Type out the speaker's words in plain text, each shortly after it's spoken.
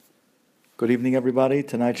Good evening, everybody.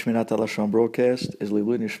 Tonight's Shimirat Halashon broadcast is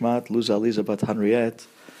Lilu Nishmat, Luz Aliza Bat Henriette,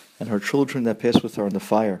 and her children that passed with her in the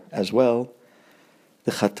fire. As well,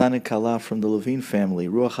 the Chatan and Kala from the Levine family,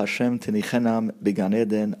 Ruach Hashem Tenichenam Began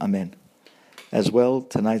Eden, Amen. As well,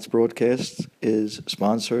 tonight's broadcast is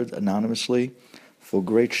sponsored anonymously for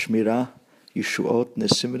great Shmirah, Yeshuot,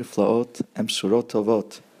 Nesim Niflaot, and Psurot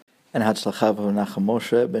Tovot, and Hatzlacha V'Menachem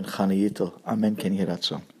Moshe ben Chani Yitel. Amen. Ken Yeh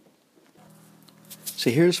Ratzon. So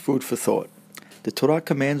here's food for thought. The Torah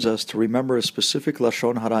commands us to remember a specific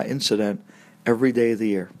Lashon Hara incident every day of the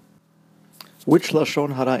year. Which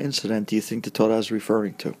Lashon Hara incident do you think the Torah is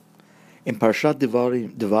referring to? In Parshat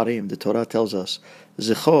Devarim, the Torah tells us,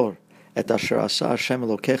 Zechor et asher asa Hashem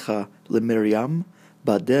Elokecha leMiriam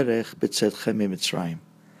baderech b'tzetchem miMitzrayim.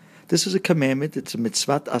 This is a commandment, it's a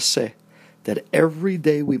mitzvat aseh, that every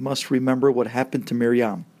day we must remember what happened to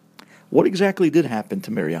Miriam. What exactly did happen to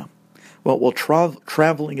Miriam? Well, while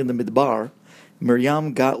traveling in the Midbar,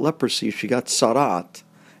 Miriam got leprosy, she got sarat,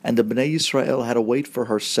 and the Bnei Yisrael had to wait for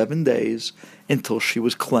her 7 days until she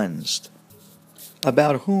was cleansed.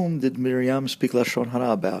 About whom did Miriam speak Lashon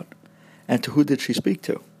Hara about? And to who did she speak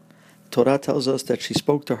to? Torah tells us that she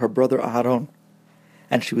spoke to her brother Aharon,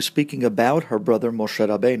 and she was speaking about her brother Moshe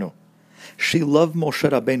Rabbeinu. She loved Moshe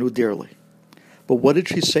Rabbeinu dearly. But what did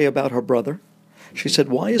she say about her brother? She said,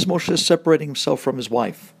 why is Moshe separating himself from his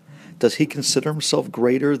wife? Does he consider himself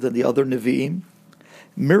greater than the other Nevi'im?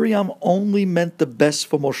 Miriam only meant the best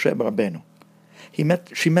for Moshe Rabbeinu.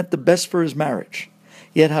 She meant the best for his marriage.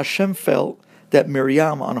 Yet Hashem felt that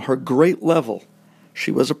Miriam, on her great level, she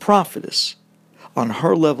was a prophetess. On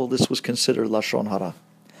her level, this was considered Lashon Hara.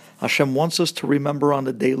 Hashem wants us to remember on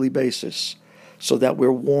a daily basis so that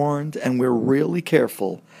we're warned and we're really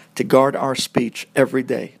careful to guard our speech every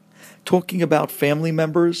day. Talking about family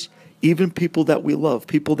members, even people that we love,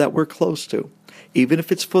 people that we're close to, even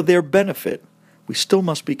if it's for their benefit, we still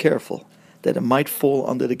must be careful that it might fall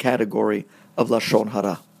under the category of Lashon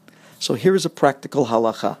Hara. So here is a practical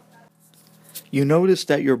halacha. You notice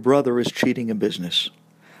that your brother is cheating in business.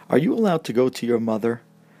 Are you allowed to go to your mother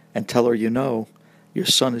and tell her, your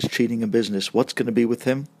son is cheating in business? What's going to be with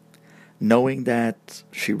him? Knowing that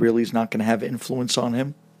she really is not going to have influence on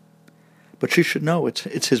him? But she should know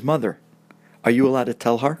it's his mother. Are you allowed to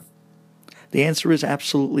tell her? The answer is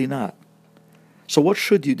absolutely not. So what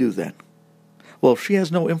should you do then? Well, if she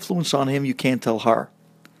has no influence on him, you can't tell her.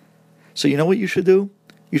 So you know what you should do?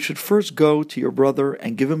 You should first go to your brother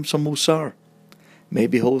and give him some musar.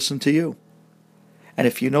 Maybe he'll listen to you. And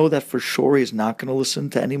if you know that for sure he's not going to listen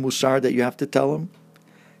to any musar that you have to tell him,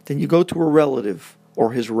 then you go to a relative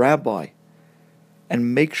or his rabbi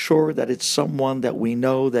and make sure that it's someone that we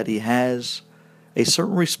know that he has a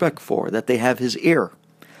certain respect for, that they have his ear,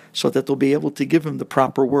 so that they'll be able to give him the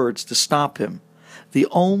proper words to stop him. The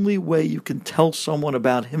only way you can tell someone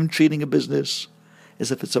about him cheating a business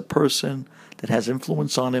is if it's a person that has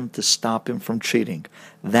influence on him to stop him from cheating.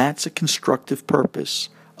 That's a constructive purpose.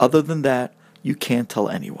 Other than that, you can't tell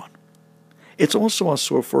anyone. It's also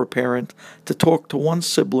asur for a parent to talk to one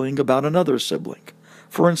sibling about another sibling.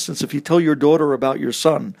 For instance, if you tell your daughter about your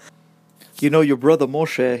son, your brother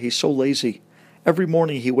Moshe, he's so lazy. Every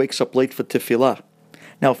morning he wakes up late for tefillah.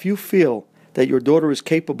 Now, if you feel that your daughter is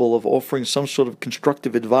capable of offering some sort of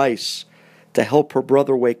constructive advice to help her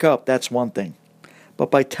brother wake up, that's one thing.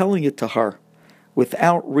 But by telling it to her,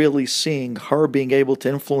 without really seeing her being able to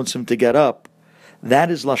influence him to get up,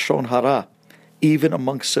 that is Lashon Hara, even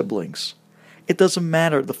among siblings. It doesn't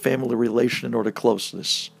matter the family relation or the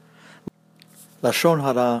closeness. Lashon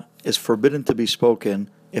Hara is forbidden to be spoken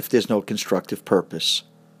if there's no constructive purpose.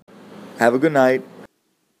 Have a good night.